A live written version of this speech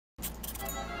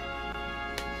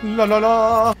La la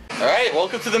la. Alright,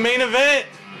 welcome to the main event.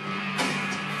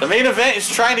 The main event is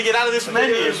trying to get out of this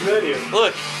menu.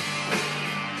 Look.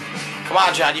 Come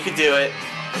on, John, you can do it.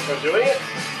 I'm doing it?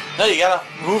 No, you gotta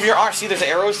move your arm. See, there's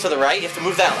arrows to the right. You have to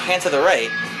move that hand to the right.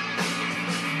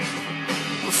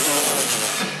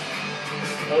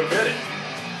 Oh, get it.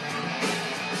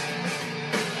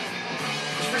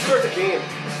 Just restart the game.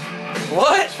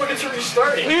 What? Just fucking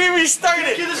restart it. What do you mean restart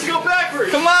it? Get this to go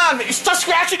backwards. Come on, man. You stop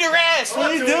scratching your ass.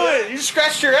 What are you doing? You just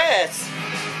scratched your ass.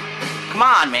 Come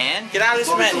on, man. Get out of this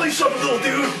menu. Let me tell you something, little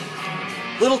dude.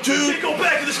 Little dude. You can't go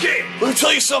back in this game. Let me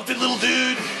tell you something, little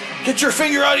dude. Get your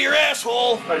finger out of your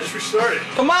asshole. Alright, just restart it.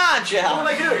 Come on, John.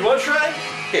 What did I do? You want to try?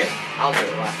 Here, I'll do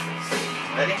it. Watch this.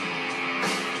 Ready?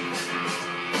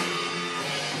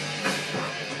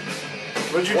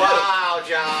 What did you do? Wow,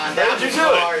 John. How did you do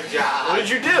hard, it? John. What did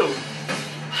you do?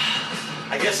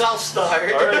 I guess I'll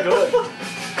start. Alright, good.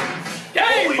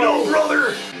 Holy no,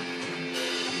 brother!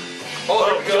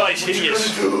 Oh, God, it's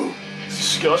hideous. It's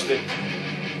disgusting.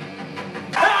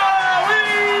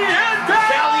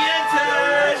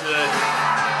 Caliente!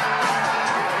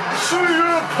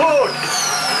 CM Punk!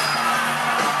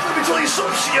 Let me tell you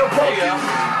something, CM Punk. There you go.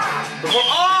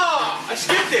 Oh! I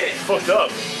skipped it! Fucked up.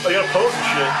 Oh, you gotta pose and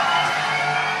shit.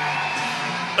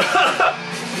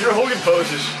 Your Hogan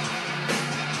poses.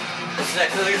 What's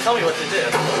next? They're gonna tell me what to do.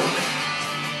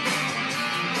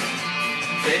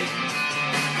 See?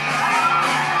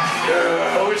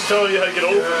 Hogan's telling you how to get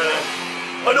over it.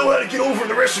 I know how to get over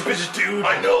the wrestling business, dude.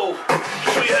 I know.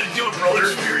 Show you how to do it, brother.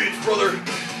 Experience, brother.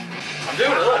 I'm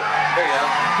doing it, look. There you go.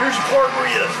 Here's the part where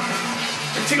you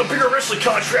take a bigger wrestling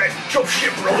contract, jump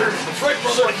ship, brother. That's right,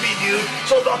 brother. Just like me, dude.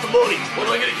 It's all about the money. What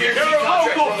do I get a guarantee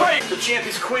contract, brother? The champ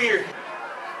is queer.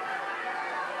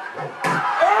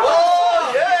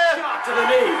 Oh, yeah! Shot to the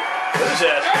knee. What is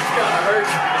that? That's gonna hurt.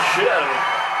 The shit out of him.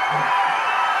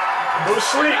 Go to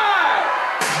sleep.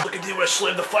 Look at you when I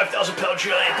slammed the 5,000-pound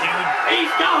giant, dude.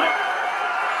 He's got it.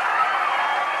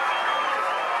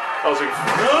 I was like,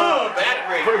 Oh, back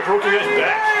break. fucking broke your guy's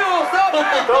back.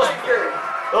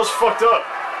 That was fucked up.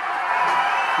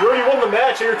 You already won the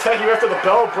match and you're attacking after the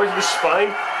bell, breaking his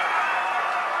spine.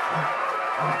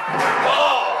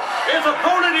 Oh! His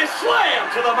opponent is slammed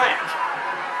to the mat.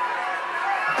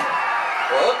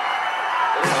 What?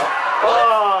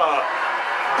 Ah!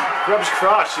 Grab his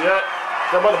crotch, see that?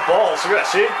 Grab by the balls, look at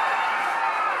that, see?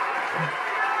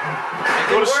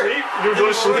 Go to sleep? You go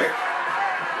to sleep?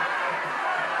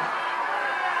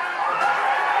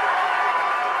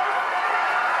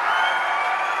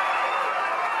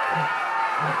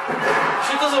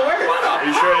 Shit doesn't work. Are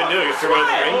you sure I didn't do it? You threw it in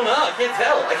the I ring? don't know. I can't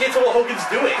tell. I can't tell what Hogan's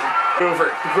doing.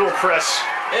 Over. Good old press.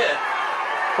 Yeah.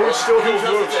 Hogan still He holds does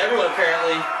it moves. to everyone,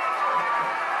 apparently.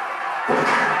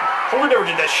 Hogan never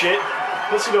did that shit.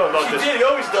 Let's see about He this. did. He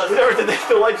always does He it. never did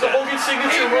anything like It's a that. Hogan He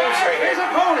signature moves right grabbed his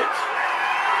here. opponent.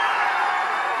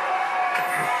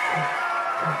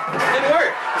 Didn't work.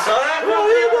 You saw that?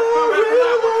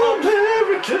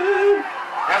 American.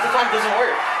 Half the time it doesn't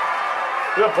work.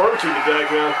 We got barbecue in the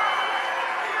background.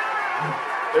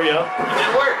 There you go. It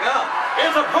didn't work, no.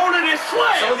 His opponent is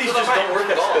slammed. Some of these to the just mat. don't work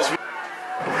at all.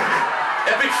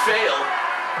 Epic fail.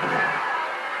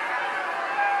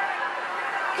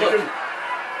 Look.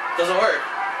 Doesn't work.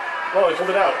 Oh, hold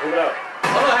it out. Hold it out.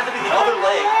 Oh, no, it had to be the other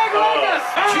leg.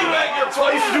 Teabag your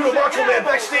place. You do a Macho Man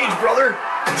backstage, brother.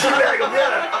 Teabag him,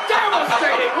 yeah.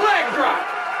 Devastating leg drop.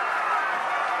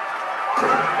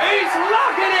 He's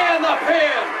locking in the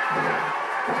pin.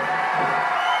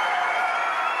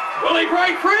 Will he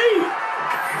break free?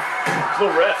 There's no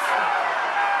ref.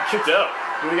 Kicked out.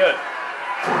 Do it again.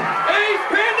 He's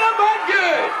pinned him, but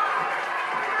good.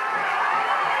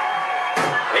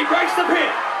 He breaks the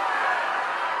pin.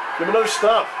 Give him another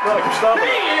stop. No, I can stop He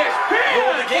him. is pinned. Look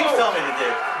what the games tell me to do.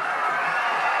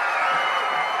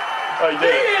 Oh, you He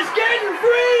did it. is getting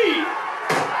free.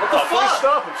 What the fuck?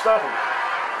 Stop him. Stop him.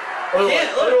 Other leg.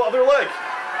 can't, look. Other leg.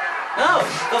 No,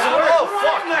 doesn't work. Oh,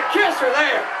 fuck. The kisser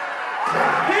there.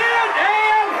 Pinned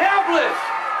and helpless.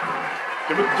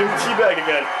 Give him Teabag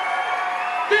again.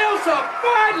 Still some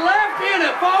fight left in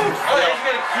it, folks. Oh, yeah, you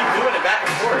gotta keep doing it back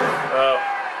and forth.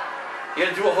 You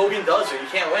gotta do what Hogan does or you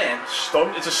can't win.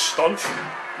 Stunt? It's a stunt?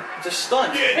 It's a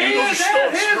stunt. Yeah, He dude, those is are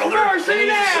at stunts, his brother. mercy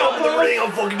now, In the ring,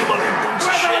 I'm fucking doing my boots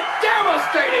and with a shit.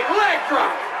 devastating leg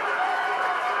drop.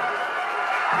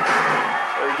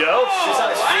 There we go. Shit's on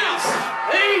his wow. face.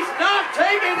 He's not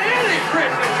taking any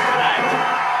prisoners tonight.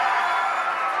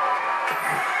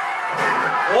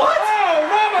 What? Oh,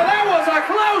 mama, that was a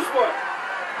close one.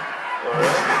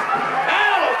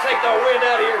 That'll take the wind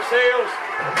out of your sails.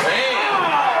 Damn.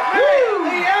 Oh,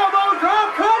 man, the elbow drop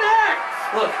connects.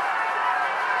 Look.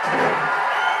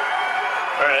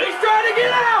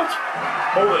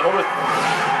 Hold it, hold it.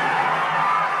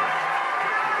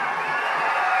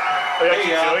 Oh, you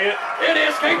keep doing it? It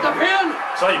escaped the pin!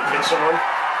 That's how you pin someone.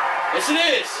 Yes, it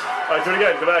is. Alright, do it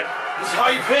again. Go back. This is how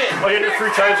you pin. Oh, you hit it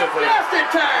 3 times, I think. Just in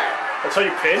time! That's how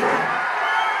you pin?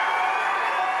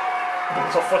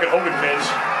 That's how fucking Hogan pins.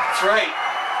 That's right.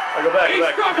 Alright, go back, He's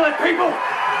go back. struggling, people!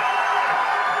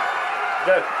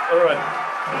 Good. Other way.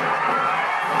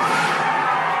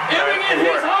 Giving it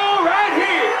his all right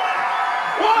here!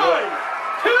 1,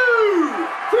 2,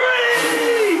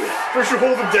 3! First you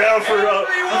hold him down for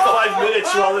 5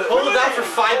 minutes while the... Hold it down for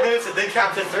 5 minutes and then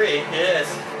count to 3. Yes.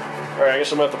 Alright, I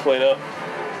guess I'm gonna have to play now.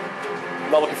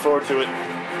 I'm not looking forward to it.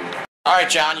 Alright,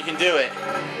 John, you can do it.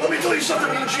 Let me tell you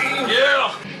something, Eugene.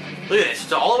 Yeah! Look at this.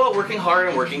 It's all about working hard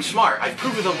and working smart. I've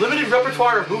proved with a limited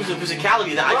repertoire of moves and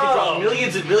physicality that I can draw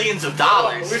millions and millions of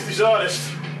dollars. At least he's honest.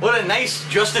 What a nice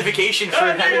justification for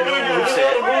having no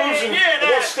moveset. I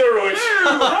want steroids.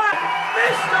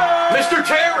 Mr.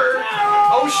 Terror!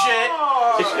 Oh shit.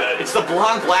 It's the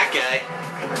blonde black guy.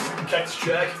 Cactus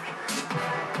Jack.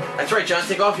 That's right, John.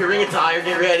 Take off your ring attire.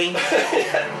 Get ready.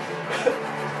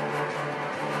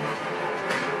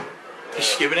 You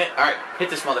skipping it? Alright, hit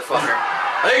this motherfucker.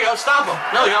 There you go, stop him.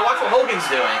 No, you gotta watch what Hogan's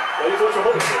doing. Why do you watch what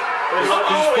Hogan's doing?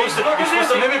 You're supposed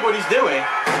to mimic what he's doing.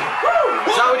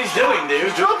 That's not what he's doing, dude.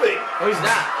 He's jumping. No, he's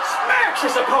not. Smacks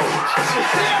his opponent! Get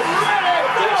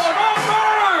ready for the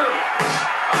burn!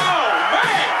 Oh,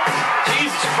 man!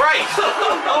 Jesus Christ.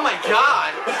 Oh my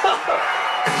God.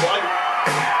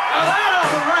 Now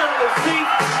that'll rattle his teeth!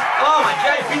 Oh my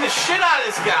God, you beat the shit out of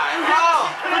this guy. Oh.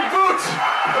 Big boots.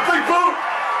 A big boot.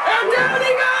 And down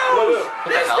he goes!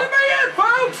 This hell? could be it,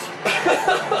 folks!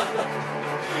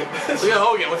 Look at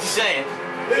Hogan, what's he saying?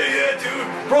 Hey, yeah, dude.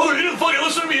 Brother, you didn't fucking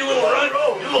listen to me, you little runt.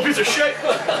 You little piece of shit.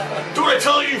 Do what I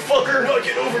tell you, you fucker. No,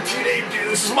 get over teenage, dude.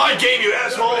 This is my game, you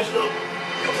asshole. Alright,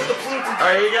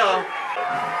 here you go.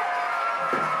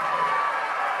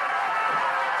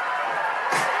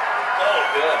 Oh,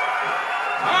 God.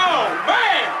 Oh,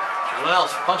 man! What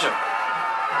else? Punch him.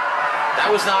 That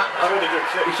was not...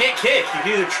 you can't kick. You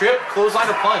can either trip, clothesline,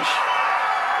 or punch.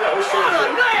 Yeah, What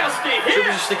a nasty Trip hit!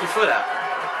 is just stick your foot out.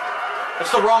 That's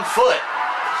the wrong foot.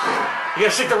 You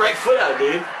gotta stick the right foot out,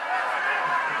 dude.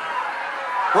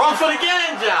 Wrong foot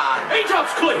again, John. He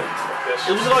jumps clean.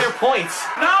 You're losing all your points.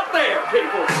 Not there,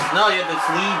 people. No, you have to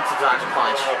lead to dodge a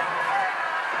punch.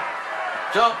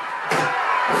 Jump.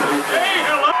 Hey,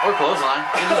 hello. Or clothesline.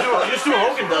 You just do what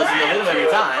Hogan does and you'll hit him every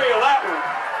time. Feel that one.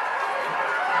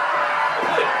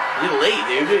 You did it late,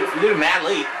 dude. You did it mad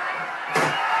late.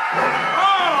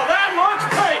 Oh, that looks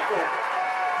painful.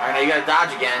 Alright, now you gotta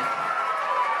dodge again.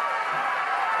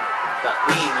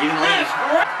 Lean. You didn't lean. That's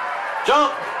great.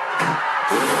 Jump.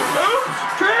 Oops,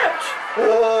 tripped.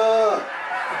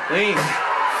 Lean.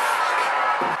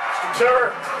 Terror.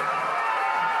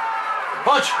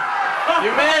 Punch.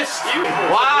 You missed.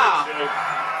 Wow.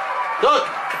 Duck.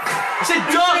 I said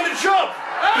duck. Say the jump.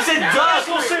 He said duck.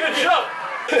 Still say the jump.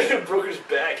 Broke his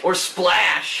back. Or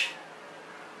splash.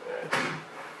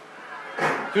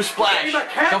 Do splash. He's a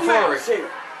cat Jump forward. mouse here.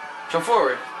 Jump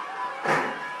forward.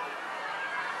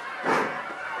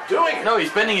 Doing it. No,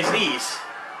 he's bending his knees.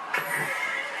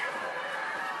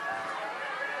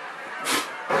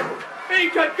 He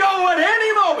could go at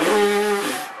any moment.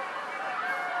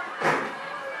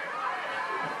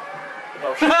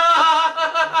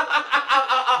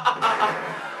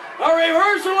 A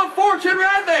reversal of fortune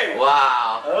right there.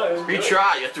 Wow. Oh, it was good.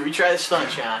 Retry. You have to retry the stunt,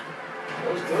 John.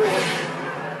 That was good.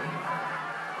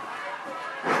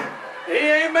 He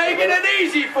ain't making it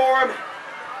easy for him.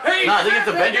 He's No, I think you have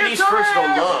to bend your knees first, go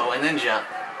low, and then jump.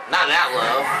 Not that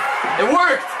low. It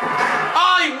worked!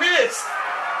 Oh, he missed!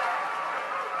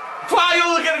 Wow, you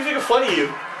look at him making fun of you.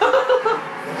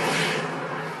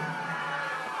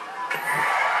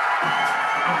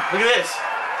 Look at this.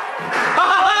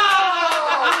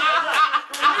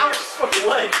 Fucking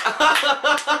leg.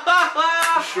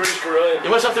 Shorty's gorilla. You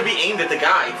must have to be aimed at the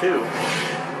guy, too.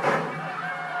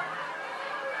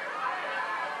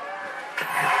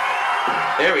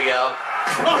 There we go.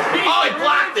 Oh, he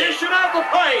blocked it. Dishing out the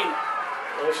pain.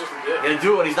 Oh, it's just a dip. You gotta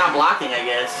do it when he's not blocking, I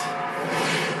guess.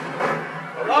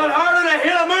 A lot harder to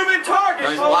hit a moving target.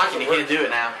 No, he's folks. blocking, he can't do it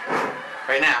now.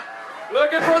 Right now.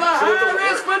 Looking for the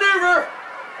high-risk maneuver.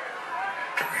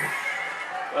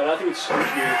 I think it's so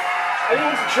cute. I think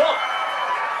it's a jump.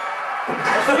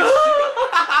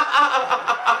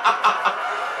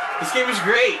 This game is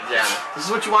great, John. This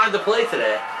is what you wanted to play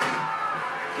today.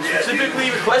 You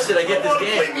specifically requested I get this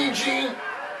game. Play me, Gene.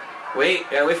 Wait,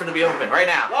 gotta wait for it to be open. Right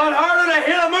now. A lot harder to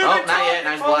hit a moving Oh, target. not yet.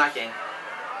 Now he's folks. blocking.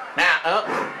 Now. Oh,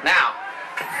 now.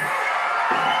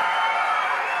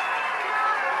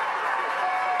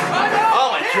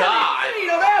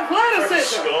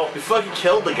 system. You fucking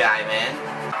killed the guy, man.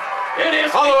 It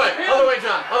is. Other way,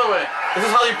 John. Other way. This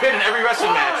is how you pin in every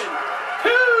wrestling match. 1,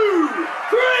 2,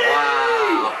 3.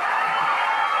 Wow.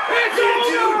 It's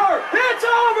over! It's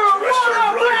over! What a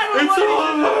battle! It's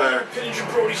over! Pinning your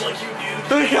brodies like you, dude.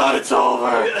 Thank God it's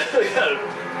over!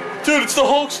 Yeah. Dude, it's the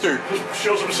Hulkster!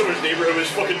 Shows up in someone's neighborhood with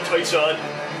his fucking tights on.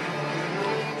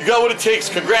 You got what it takes.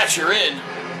 Congrats, you're in.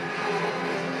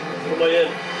 What am I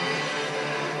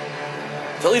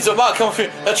in? Delete them out. Come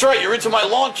here. That's right, you're into my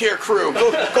lawn care crew.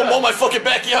 Go mow my fucking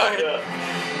backyard. Yeah.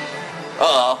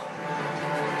 Uh-oh.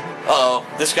 Uh-oh.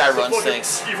 This guy runs Fucking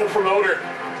things. evil promoter.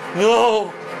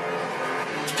 No!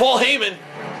 It's Paul Heyman.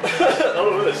 I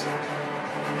don't know who this.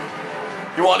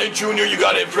 You want it, Junior? You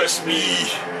gotta impress me.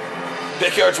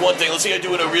 Backyard's one thing. Let's see how you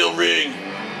do in a real ring.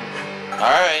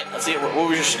 Alright, let's see. What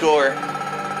was your score?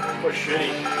 What shitty.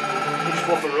 He just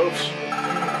off the ropes.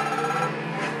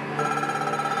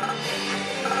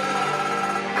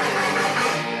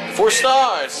 Four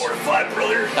stars. 4 to 5,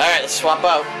 brother. Alright, let's swap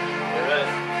out. Alright.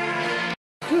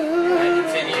 Alright,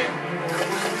 continue.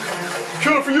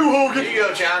 Coming for you, Hogan. Here you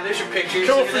go, John. There's your pictures.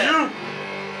 Coming for you.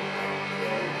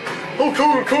 Oh,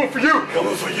 Hogan, coming for you.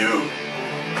 Coming for you.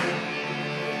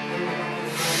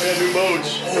 I got new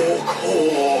modes. Hulk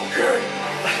Hogan.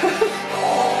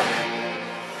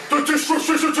 The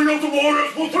disrespect of the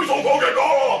Warriors will take Hulk Hogan.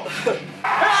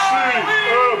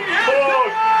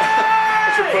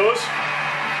 What's your pose?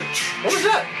 What was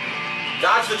that?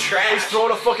 Dodge the trash. He's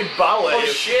throwing a fucking bottle at Oh, you.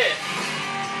 shit.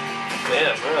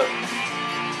 Damn, man.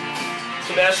 It's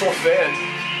an asshole fan.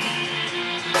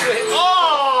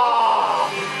 Oh!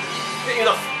 In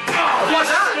the What's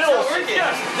that? It's not working.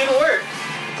 Didn't work.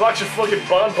 box of fucking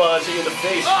bonbons in the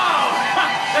face. Oh!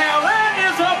 Now that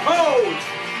is a pose!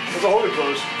 It's a holy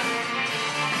pose.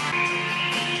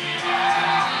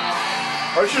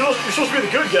 Aren't you? You're supposed to be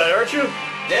the good guy, aren't you?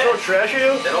 Yeah. Throw trash at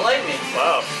you? They don't like me.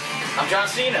 Wow. I'm John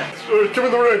Cena. Come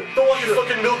in the ring. Don't want your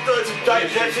fucking milk duds and Diet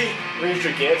Pepsi. Ring's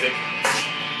gigantic.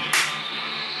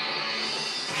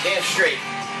 Damn straight.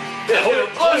 Yeah,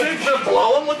 Oh, is it gonna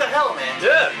blow him? What the hell, man?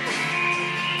 Yeah.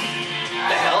 What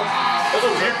the hell? That's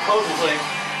a weird pose. It's like,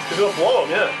 He's gonna blow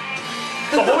him, yeah.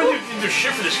 So Hogan didn't do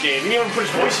shit for this game. He didn't even put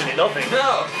his voice in it, nothing.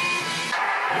 no.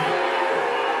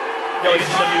 Yeah, like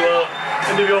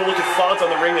NWO look at fonts on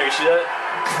the ring there, you see that?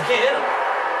 I can't hit him.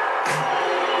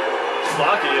 He's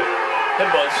blocking you.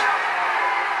 Headbutts.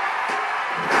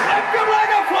 Knock him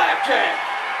like a flapjack!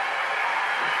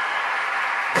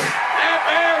 That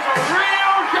there's a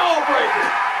real jawbreaker!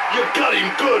 You got him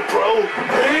good, bro.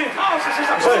 Oh, this is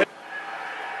a pose!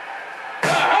 The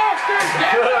Hulkster's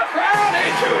getting the crowd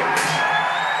into it!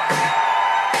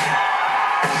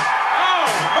 Oh,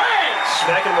 man!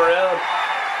 Smacking him around.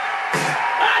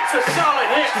 That's a solid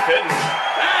hit! Keep hitting.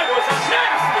 That was a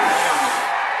nasty hit!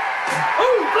 Who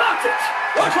blocked it?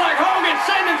 Looks like Hogan's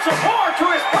sending support to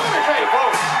his protege,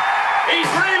 folks! He's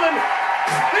reeling!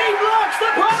 He blocks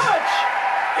the punch!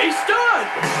 He's stunned!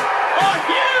 A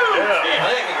huge Yeah. I hit! think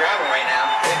I can grab him right now.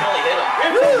 I can only hit him.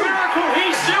 It's a miracle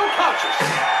he's still conscious!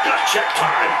 Got check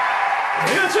time.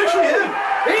 Yeah, it's actually him.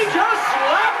 He just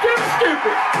slapped him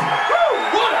stupid! Woo,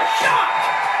 what a shot!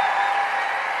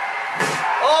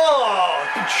 Oh,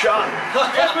 good shot.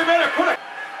 Guess we better put a...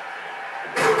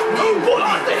 Oh,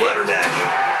 buddy, ladder match.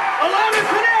 11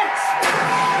 connects!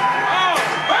 Oh,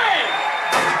 bang!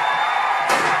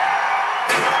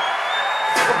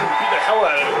 Beat the hell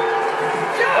out of him.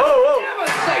 Just Oh,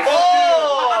 devastating.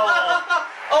 Oh!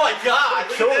 Oh my God!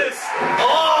 Look Killed at it. this!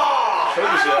 Oh! Killed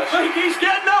I his don't ass. think he's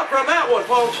getting up from that one,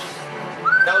 folks.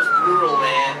 That was brutal,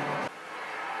 man.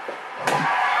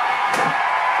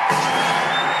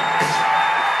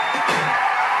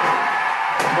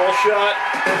 Ball shot.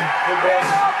 Headbutt.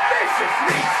 Vicious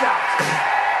knee shot.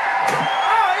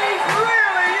 Oh, he's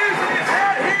really using his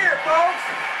head here, folks.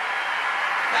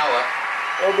 Now what?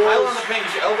 Elbows. Pile on the paint.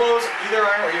 Use your elbows, either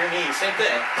arm, or your knees. Same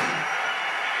thing.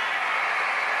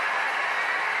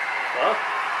 Huh?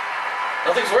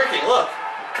 Nothing's working. Look.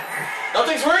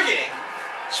 Nothing's working.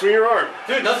 Swing your arm.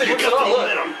 Dude, nothing works at all.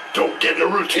 Look. Don't get in a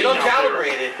routine. You don't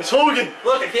calibrate it. It's Hogan.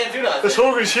 Look, I can't do nothing. This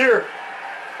Hogan's here.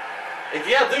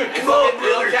 Yeah, dude, it's Come on, fucking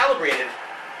brother. uncalibrated.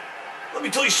 Let me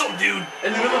tell you something, dude.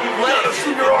 In the middle of your You gotta legs.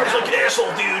 swing your arms like an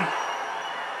asshole, dude.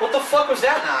 What the fuck was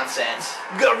that nonsense?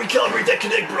 You gotta recalibrate that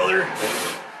Kinect, brother.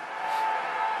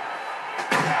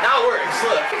 Now it works,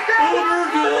 look.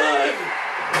 Good.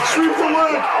 Sweep the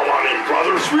leg. Wow on it,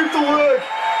 brother. Sweep the leg.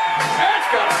 That's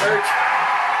gonna hurt.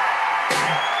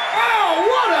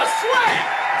 Oh, what a slap!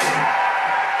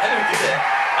 I didn't do that.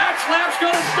 That slap's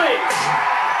gonna sting.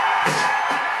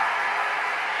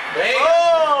 Bang.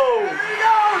 Oh! Here he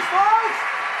goes, folks.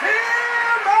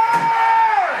 Timber!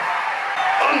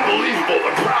 people.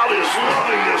 The crowd is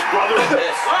loving this, brother.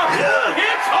 Yeah.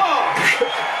 Hits hard.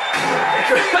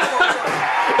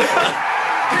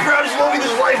 The crowd is loving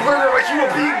this live burger like you a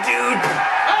big dude.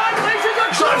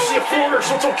 He's obviously a foreigner,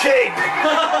 so it's okay.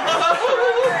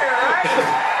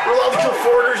 We're allowed to kill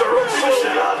foreigners. Our own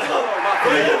shit.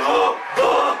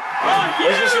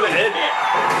 Is this gonna end?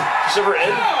 Does this ever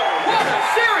end? What a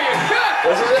serious shot!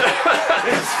 Does it? Does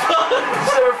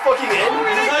this ever fucking end?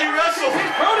 This is how you wrestle.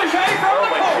 His protege from the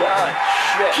court. God,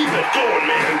 shit. Keep it going,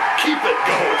 man. Keep it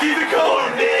going. Keep it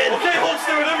going, man. Okay,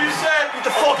 Holster, whatever you said. Get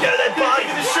the fuck out of that body.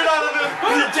 Get the shit out of him.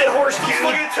 He's a dead horse, dude.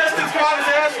 Look at the intestines come out of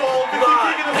his asshole.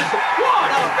 What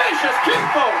a vicious kick,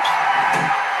 folks.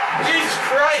 Jesus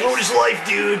Christ. Ruined his life,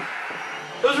 dude.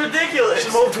 That was ridiculous.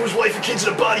 Send him over to his wife and kids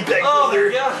in a body bag, Oh, brother.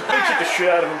 yeah. Kick the shit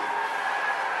out of him.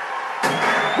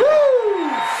 Woo!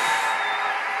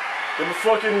 Give him a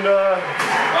fucking,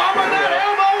 Robber that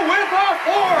elbow with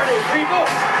authority, people.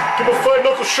 give him a five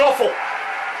knuckle shuffle.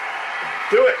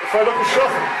 Do it, five knuckle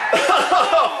shuffle.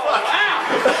 Wow.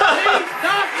 He's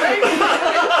not taking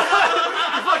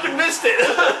You fucking missed it.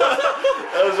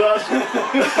 That was awesome.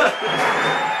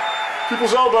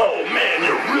 People's elbow. Oh man,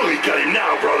 you really got him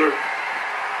now, brother.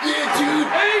 Yeah, dude.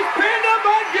 He's pinned up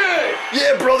on good.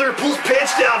 Yeah, brother. Pull his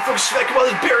pants down. Fucking smack him on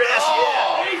his bare ass.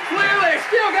 Yeah. He's clearly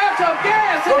still got some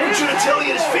gas in Fucking his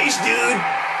genitalia in his face, dude.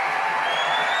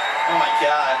 Oh my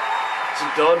god. Is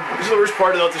it done? This is the worst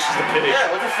part about this is the pinning.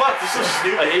 Yeah, what the fuck? This is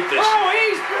stupid. I hate this. Oh,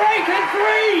 he's breaking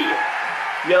free.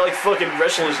 You gotta like fucking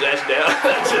wrestle his ass down.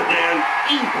 That's it, man.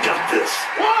 You got this.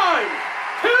 1,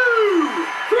 2,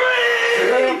 3.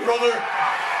 Yeah, brother.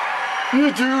 Yeah,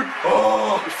 dude.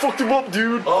 Oh, you fucked him up,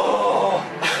 dude. Oh,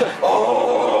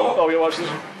 we gotta watch this.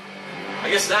 I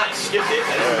guess not. Skipped it.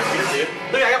 I didn't skip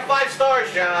it. Look, I got 5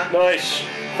 stars, John. Nice.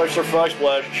 5-star frog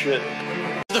splash and shit.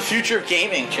 This is the future of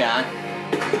gaming, John.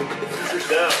 Future's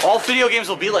down. All video games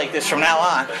will be like this from now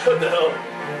on. What the hell?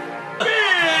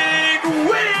 Big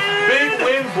win! Big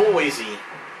win, Boise.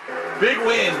 Big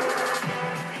win.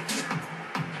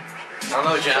 I don't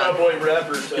know, John. Cowboy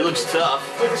rapper. He looks tough.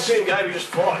 It's like the same guy we just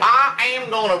fought. I am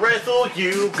gonna wrestle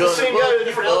you. Gonna same guy with a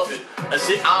different up. outfit. I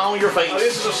sit on your face. Oh,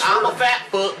 this is a I'm a swerve. fat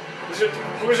foot.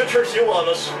 Who was at Church Deal on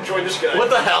us? Join this guy. What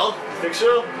the hell? Think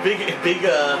so? Big,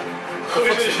 Who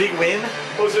is it? big win?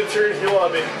 Who was at Church Deal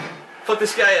on me? Fuck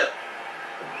this guy up.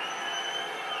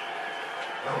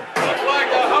 Looks like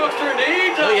the hoster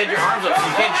needs Oh, you had your arms up so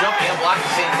you can't jump and block at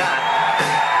the same time.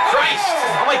 Christ!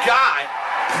 Oh my god!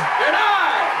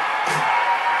 denied.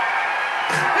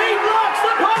 He blocks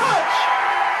the punch.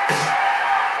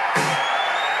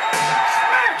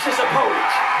 Smacks his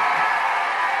opponent.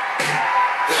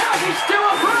 Now he's still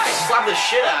afraid. Slap the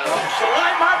shit out of him. The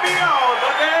light might be on,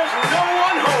 but there's no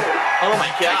one home. Oh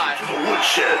my god. To the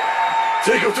woodshed.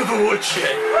 Take him to the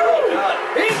woodshed.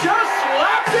 He just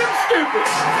slapped him stupid.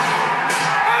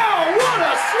 Oh, what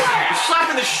a slap. You're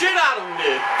slapping the shit out of him,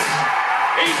 dude.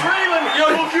 He's reeling. Yo,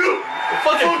 Fuck you!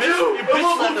 fucking Fuck bitch. you! You I bitch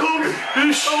love slapped Hulk him. Hogan!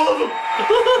 I love him!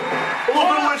 I love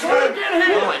him, Rich man! Get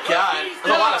him. Oh my god.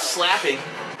 There's a lot of slapping.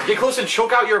 Get close and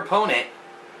choke out your opponent.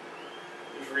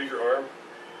 Just read your arm.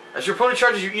 As your opponent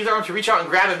charges, you use your arm to reach out and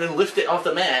grab it and then lift it off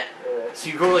the mat. So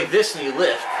you go like this and you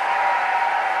lift.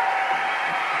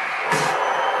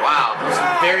 Wow, that was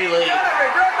very late. You're gonna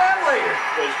regret that later.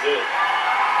 You guys did.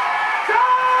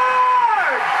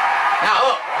 Charge!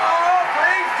 Now up. Oh,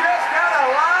 things just got a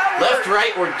lot Left,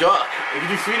 right, or duck. You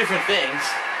can do 3 different things.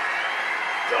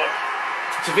 Duck.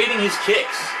 It's evading his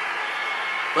kicks.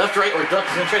 Left, right, or duck.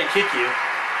 He's gonna try to kick you.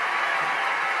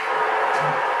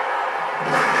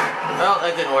 Well,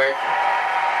 that didn't work.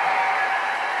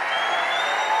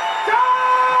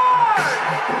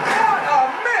 What a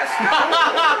miss!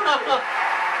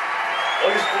 I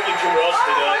was pulling Jim Ross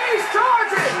to Oh, that. he's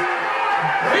charging!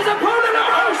 His opponent, a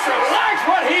hoster, likes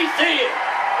what he's seeing.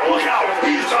 Look out!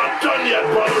 He's not done yet,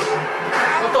 brother!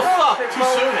 What the fuck? Too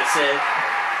soon, it said.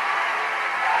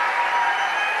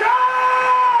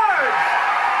 Charge!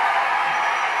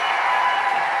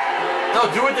 No,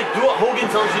 do what Hogan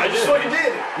tells you to I do. just fucking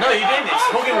did! No, you didn't. It's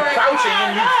Hogan was crouching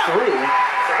and you threw.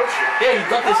 Crouching. Yeah, he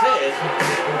ducked his head.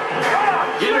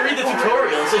 You didn't read the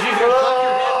tutorial. It says you can duck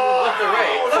your head left or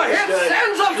right. The hit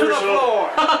sends him to the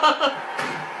floor.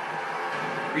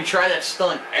 Retry that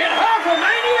stunt. And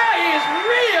Hulkamania is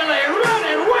really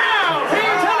running wild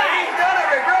here tonight. He's gonna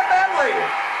regret that later.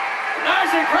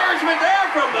 Nice encouragement there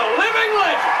from the living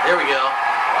legend. There we go.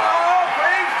 Oh,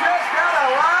 things just got a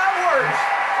lot worse.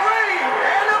 3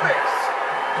 and a miss.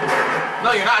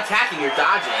 No, you're not attacking. You're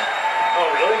dodging. Oh,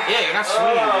 really? Yeah, you're not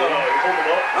swinging, Oh, dude. you hold him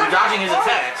up? You're dodging his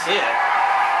attacks. Yeah.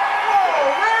 Oh,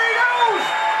 there he goes.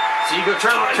 So you go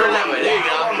turn that way. There you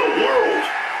On go. the world!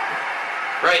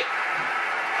 Right.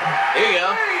 Here you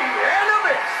go. And a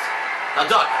miss. Now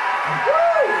duck.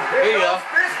 Woo! Here you go.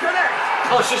 Disconnect.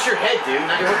 Oh, it's just your head, dude,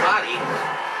 not your whole body.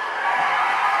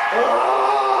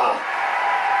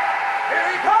 Here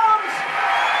he comes.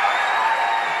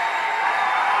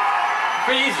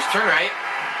 Pretty easy. Just turn right.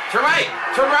 Turn right.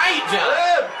 Turn right, John.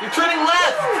 You're turning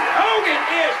left. Hogan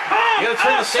is pumped. You gotta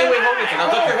turn the same way Hogan turned.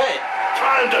 Now duck your head.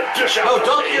 Time to dish out. Oh,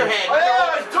 duck your head. Oh,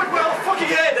 yeah, I took my whole fucking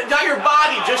head. Not your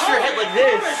body, just your head like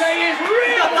this. Protege is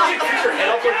real. Your head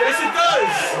up like this. Yes, it does.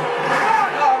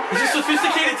 This is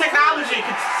sophisticated technology.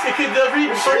 It could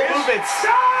read certain movements.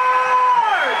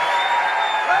 Charge!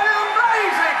 An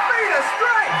amazing feat of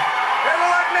strength. Better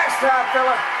luck next time,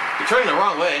 fella. You're turning the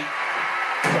wrong way.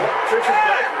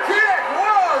 That kick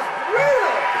was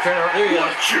brutal. You're turning the wrong. There you go.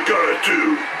 What you gonna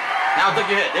do? Now duck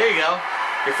your head. There you go.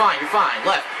 You're fine. You're fine.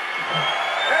 Left.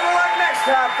 Better luck next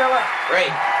time, fella.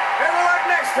 Right. Better luck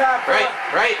next time, fella.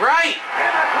 Right. Right.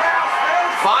 And the crowd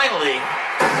still. Finally.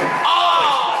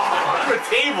 Oh! The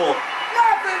table.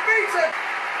 Nothing beats it.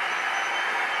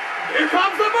 Here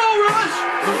comes the bull rush.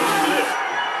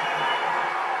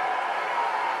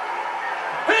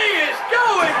 He is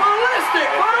going ballistic,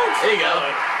 folks. There you go.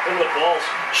 Look at the balls.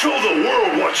 Show the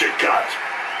world what you got.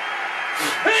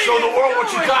 Show the world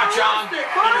what you got, John.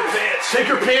 Folks. Take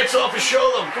your pants off and show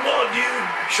them. Come on, dude.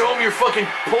 Show them your fucking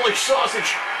Polish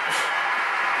sausage.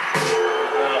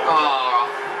 Aw.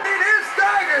 It is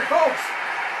staggered, folks.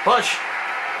 Punch.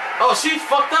 Oh, see, it's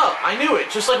fucked up. I knew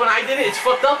it. Just like when I did it, it's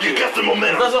fucked up. You got the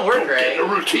momentum. It doesn't work Don't right. get the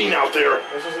routine out there.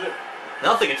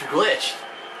 Nothing. It's glitched.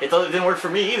 It didn't work for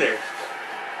me either.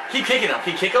 Keep kicking him.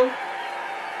 Can you kick him?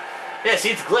 Yeah, see,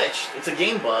 it's glitched. It's a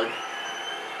game bug.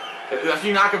 After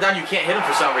you knock him down, you can't hit him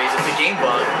for some reason. It's a game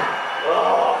bug.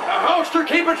 The hoster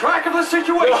keeping track of the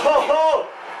situation. Oh.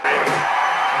 The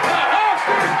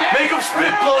hoster's getting Make him spit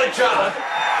blood, John.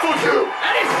 Fuck you.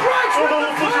 and he strikes with the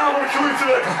Fuck you. I'm gonna kill you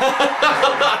today.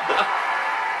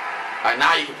 Alright,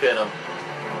 now you can pin him.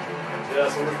 Yeah,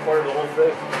 so we're part of the whole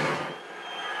thing.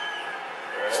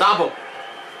 Stomp him.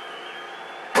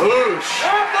 Boosh.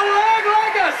 Off the leg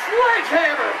like a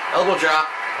sledgehammer. Elbow drop.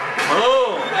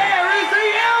 Boom. There is the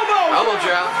elbow. Elbow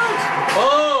drop.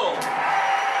 Boom.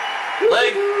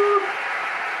 Leg.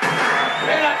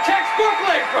 And a textbook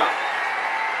leg drop.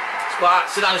 Squat.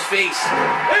 Sit on his face.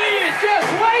 He is just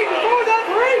waiting for the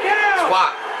 3 count.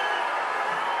 Squat.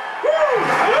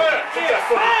 It's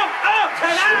pumped up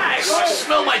tonight.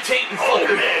 Smell my taint, you Oh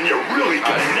fucker. man, you're really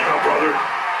got it now, brother.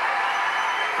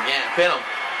 Yeah, pin him.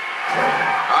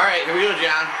 Alright, here we go,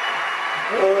 John.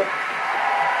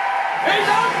 He's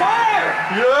on fire.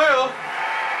 Yeah.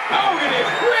 Hogan is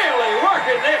really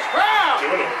working this crowd.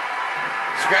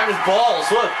 He's grabbing his balls.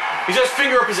 Look. He's just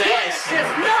finger up his ass.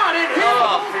 It's not in his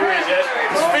Oh,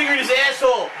 he's fingering his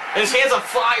asshole. And his hand's on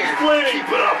fire. Keep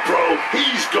it up, bro.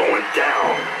 He's going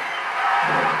down.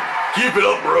 Keep it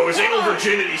up, bro. His anal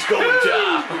virginity's going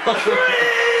down. Something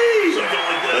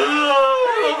like that.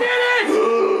 He did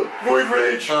it. Void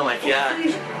rage. Oh my god.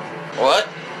 What?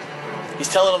 He's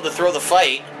telling him to throw the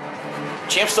fight.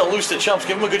 Champs don't lose to chumps.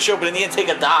 Give him a good show, but in the end, take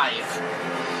a dive.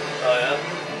 Oh yeah.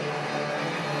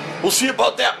 We'll see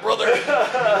about that, brother.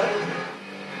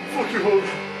 Fuck you, Hogan.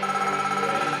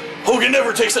 Hogan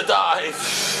never takes a dive.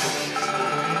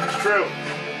 It's true.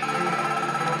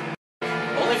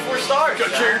 Only 4 stars.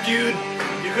 Got care, dude.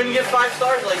 You couldn't get 5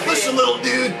 stars like me. Listen, little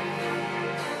dude.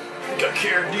 Got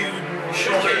care, dude. You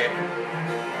should care.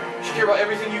 You should care about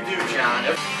everything you do, John.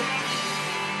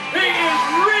 He is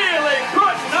really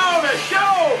putting on a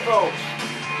show, folks.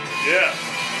 Yeah.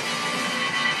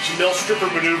 Some male stripper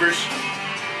maneuvers.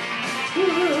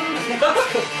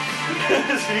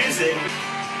 This music.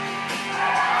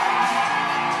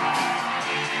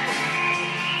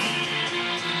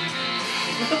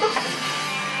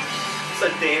 It's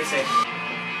like dancing.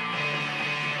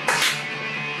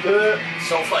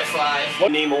 Sulfite 5.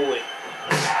 Name only.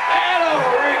 That'll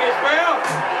ring his bell.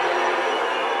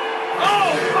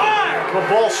 Oh, fire! A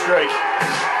ball strike.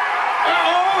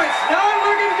 Uh-oh, it's not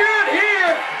looking good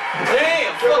here.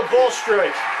 Damn! Throw a ball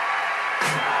strike.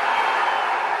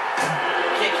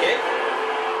 Can't kick?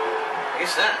 I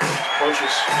guess not. Punches.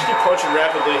 Just keep punching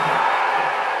rapidly.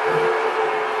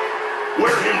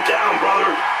 Wear him down,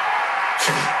 brother.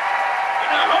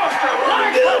 The hoster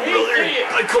likes what he sees.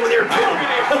 I come in there and pin Hogan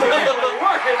him. is really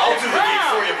working I'll this do the deed crowd.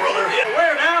 for you, brother.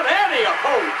 Wear down any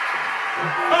opponent.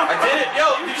 I did it. Yo,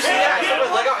 did you see that? I took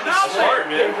my leg out and it's smart,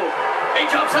 man. He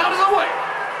jumps out of the way.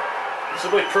 It's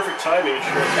like perfect timing and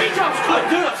shit. He jumps good.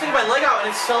 Dude, I'm sticking my leg out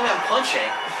and it's telling me I'm punching.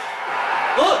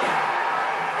 Look.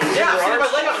 Yeah, I'm sticking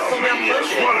my leg out and it's telling me I'm Mania's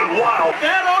punching. running wild.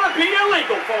 That ought to be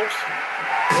illegal, folks.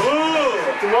 Ooh.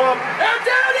 Picked him up. And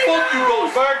down he Fuck you,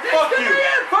 goes. Goldberg. This Fuck could you. be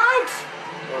it, folks.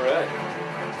 All right.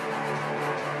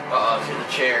 Uh-oh, it's in the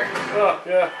chair. Oh,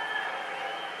 yeah.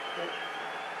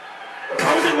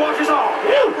 Hogan watches all.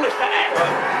 Helpless to act.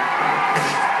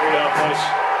 There you go. Nice.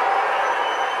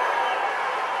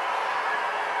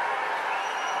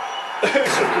 So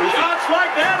goofy. Shots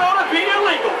like that ought to be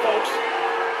illegal, folks.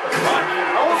 What can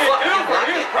Hogan do for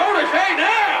his protege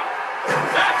now?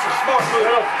 That's a smart move.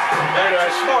 Oh, very That's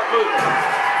nice. a smart move.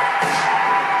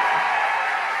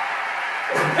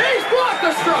 He's blocked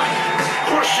the strike.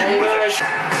 Crushing Very nice. One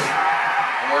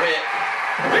more hit.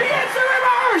 He gets the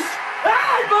reverse.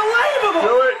 Unbelievable.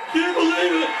 Do it. Can't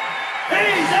believe it.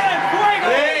 He's in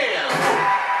fuego. Damn!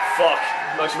 Fuck.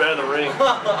 Knocks him out of the ring.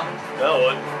 Now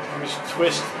what? Just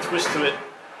twist to it.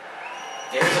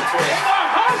 There's a twist.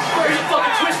 There's There's a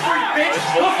fucking twist for you, bitch!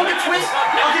 A little fucking twist!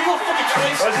 I'll give you a fucking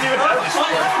twist! Why doesn't he even have this?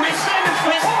 Twist,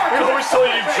 twist! We're always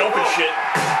telling you to jump and shit.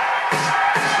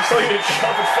 He's telling you to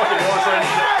jump and fucking go inside and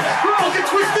shit. Fucking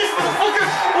twist this, motherfucker!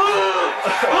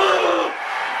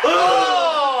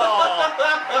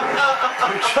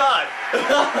 Good God.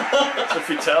 It's a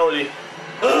fatality.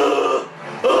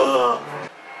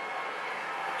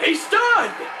 He's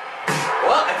stunned.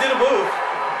 Well, I did a move.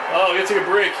 Oh, we gotta take a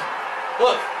break.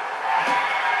 Look.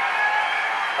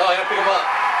 Oh, I gotta pick him up.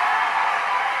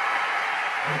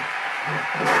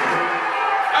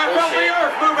 I felt the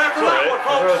earth move after that one,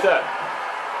 How about folks. that?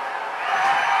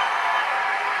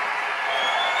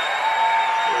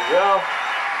 There we go.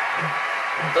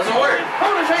 Doesn't work.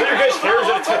 Protege Is that your guy's hair or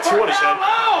is that a tattoo on his head?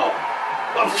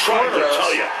 I'm trying to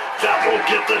tell you, that won't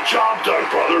get the job done,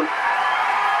 brother.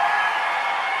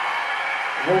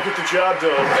 Won't get the job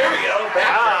done. There we go.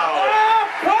 Back. Ow.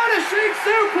 Punishing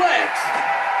suplex.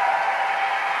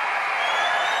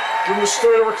 Give him the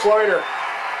Steiner recliner.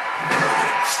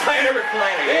 Steiner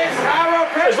recliner. This Yeah.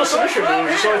 chiropractor There's no submission from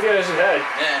moves. It's the only thing that has his head.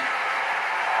 Yeah.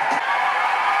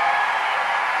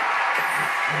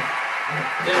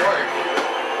 Didn't work.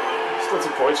 Still 2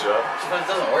 points, though. Sometimes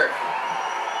it doesn't work.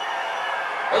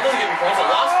 That doesn't give me points. I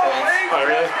lost points. Oh,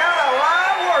 really? Got a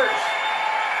lot worse.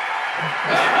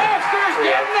 The Huskers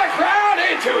getting the crowd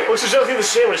into it. Looks exactly the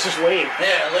same, but it's just lame.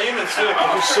 Yeah, lame and stupid.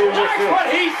 Just same exact Watch thing. what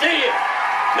he's seeing.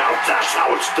 Now that's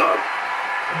how it's done.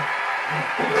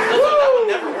 That one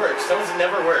never works. That one's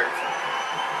never worked.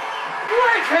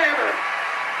 Sledgehammer.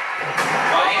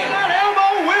 Dropping that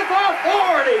elbow with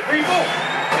authority, people.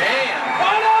 Damn.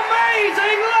 An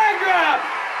amazing leg drop.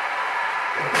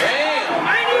 Damn.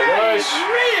 Maniac is Nice.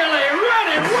 really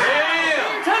running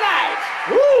wild Damn. tonight.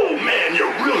 Woo, man, you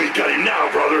really got him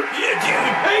now, brother. Yeah,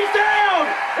 dude. He's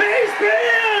down. He's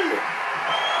pinned.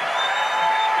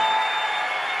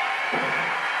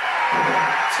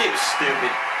 This game is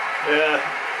stupid. Yeah,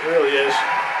 it really is.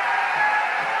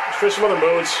 Let's try some other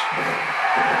modes.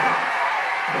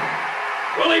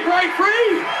 Will he break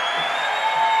free?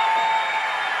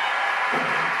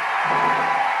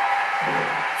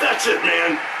 That's it,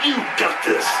 man. You got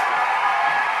this.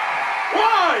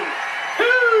 1,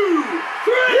 2,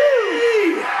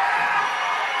 3.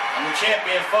 I'm the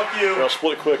champion. Fuck you. Here, I'll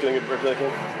split it quick and then get right back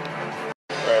in.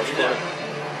 Alright, I'm recording.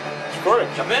 It's recording.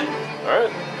 Jump in.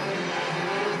 Alright.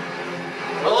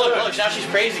 Oh, look, now she's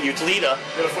praising you, Toledo.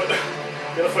 Gotta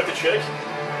fight the chick.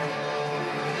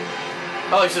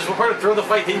 Oh, he says, what part of Throw the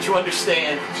Fight didn't you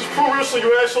understand? This is pro wrestling,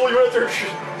 you asshole. You went out there and you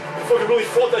fucking really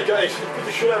fought that guy. You beat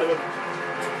the shit out of him.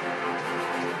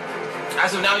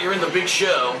 As of now, you're in the big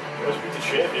show. You guys beat the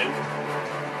champion.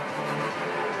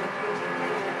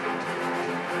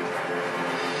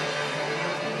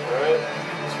 Alright,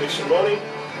 let's make some money.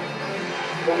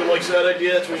 Hogan likes that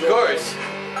idea, that's what Of course.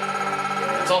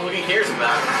 That's all Hogan cares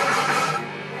about.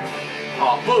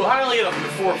 Oh, boo, how did I only get up to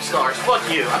 4 stars? Fuck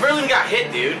you. I barely even got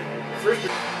hit, dude. First.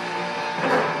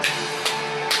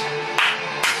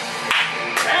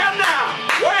 And now,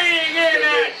 weighing in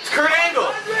at It's Kurt Angle.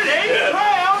 180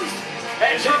 pounds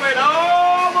and coming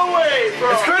all the way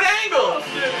from It's Kurt Angle.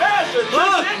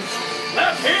 Massachusetts.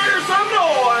 Let's hear some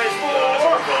noise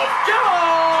for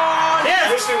John. Yeah,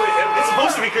 Basically, it's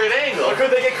supposed to be Kurt Angle. Why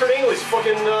couldn't they get Kurt Angle? He's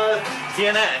fucking,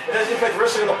 TNA. it has Impact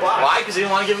Wrestling on the box. Why? Because they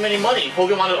didn't want to give him any money.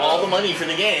 Hogan wanted all the money for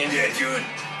the game. Yeah, dude.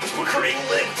 That's what Kurt Angle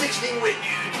takes me with,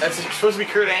 dude. That's supposed to be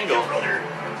Kurt Angle. Brother.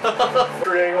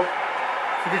 Kurt Angle.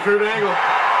 Look at Kurt Angle.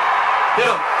 Hit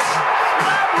him.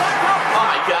 Oh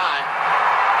my god.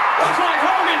 Looks like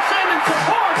Hogan sending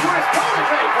support to his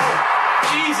protege, folks.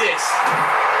 Jesus.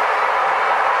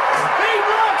 He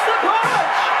blocks the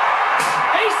punch.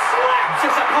 He slaps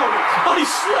his opponent. Oh, he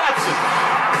slaps him.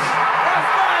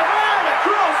 F5 right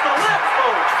across the lips,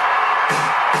 folks.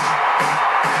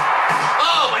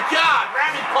 Oh my god,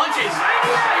 rapid punches.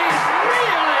 He's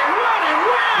really running He's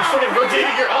wild. fucking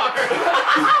rotating your arm.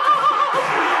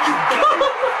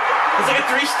 It's like a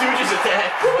Three Stooges attack.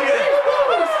 Look at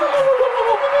that.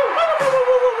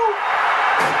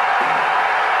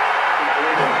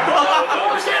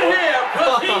 Look at him,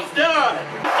 'cause he's done.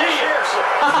 Cheers.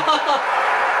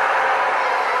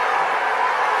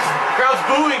 The crowd's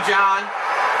booing, John.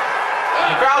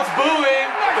 The crowd's booing.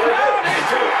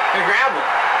 They're grabbing him.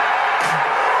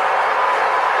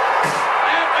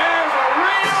 And there's a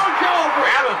real jawbreaker.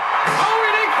 Grab him.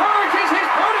 Hogan encourages his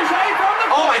protege from the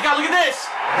Oh my god, look at this.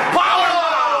 Power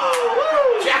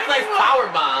bomb. Jackknife power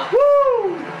bomb.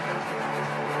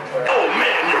 Oh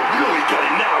man, you really got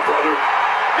it now, brother.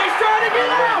 He's trying to get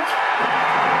out.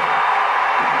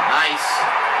 Nice.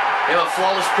 We have a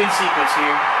flawless pin sequence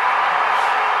here.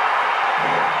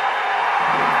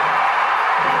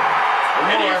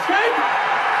 Can he escape?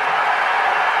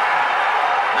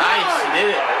 Nice, he did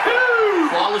it. Two.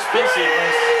 Flawless pin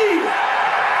sequence.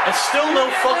 And still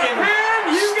no fucking,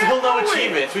 still no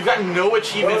achievements. We've got no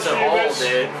achievements at all,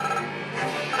 dude.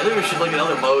 I think we should look at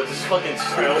other modes. This is fucking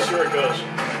Alright, let's see stupid. where it goes.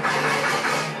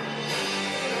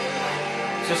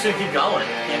 It's just gonna keep going.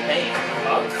 Campaign.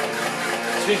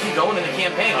 It's gonna keep going in the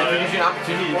campaign. That gives you an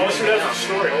opportunity to Well, do let's see it. that's the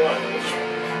story. Hold on.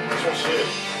 Let's want to see it.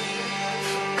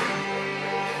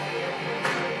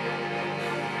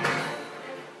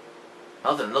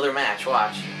 Oh, another match.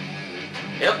 Watch.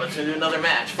 Yep, let's do another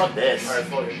match. Fuck this. Alright,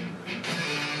 fuck it. Get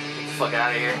the fuck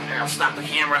out of here. Here, I'll stop the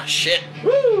camera. Shit.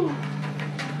 Woo.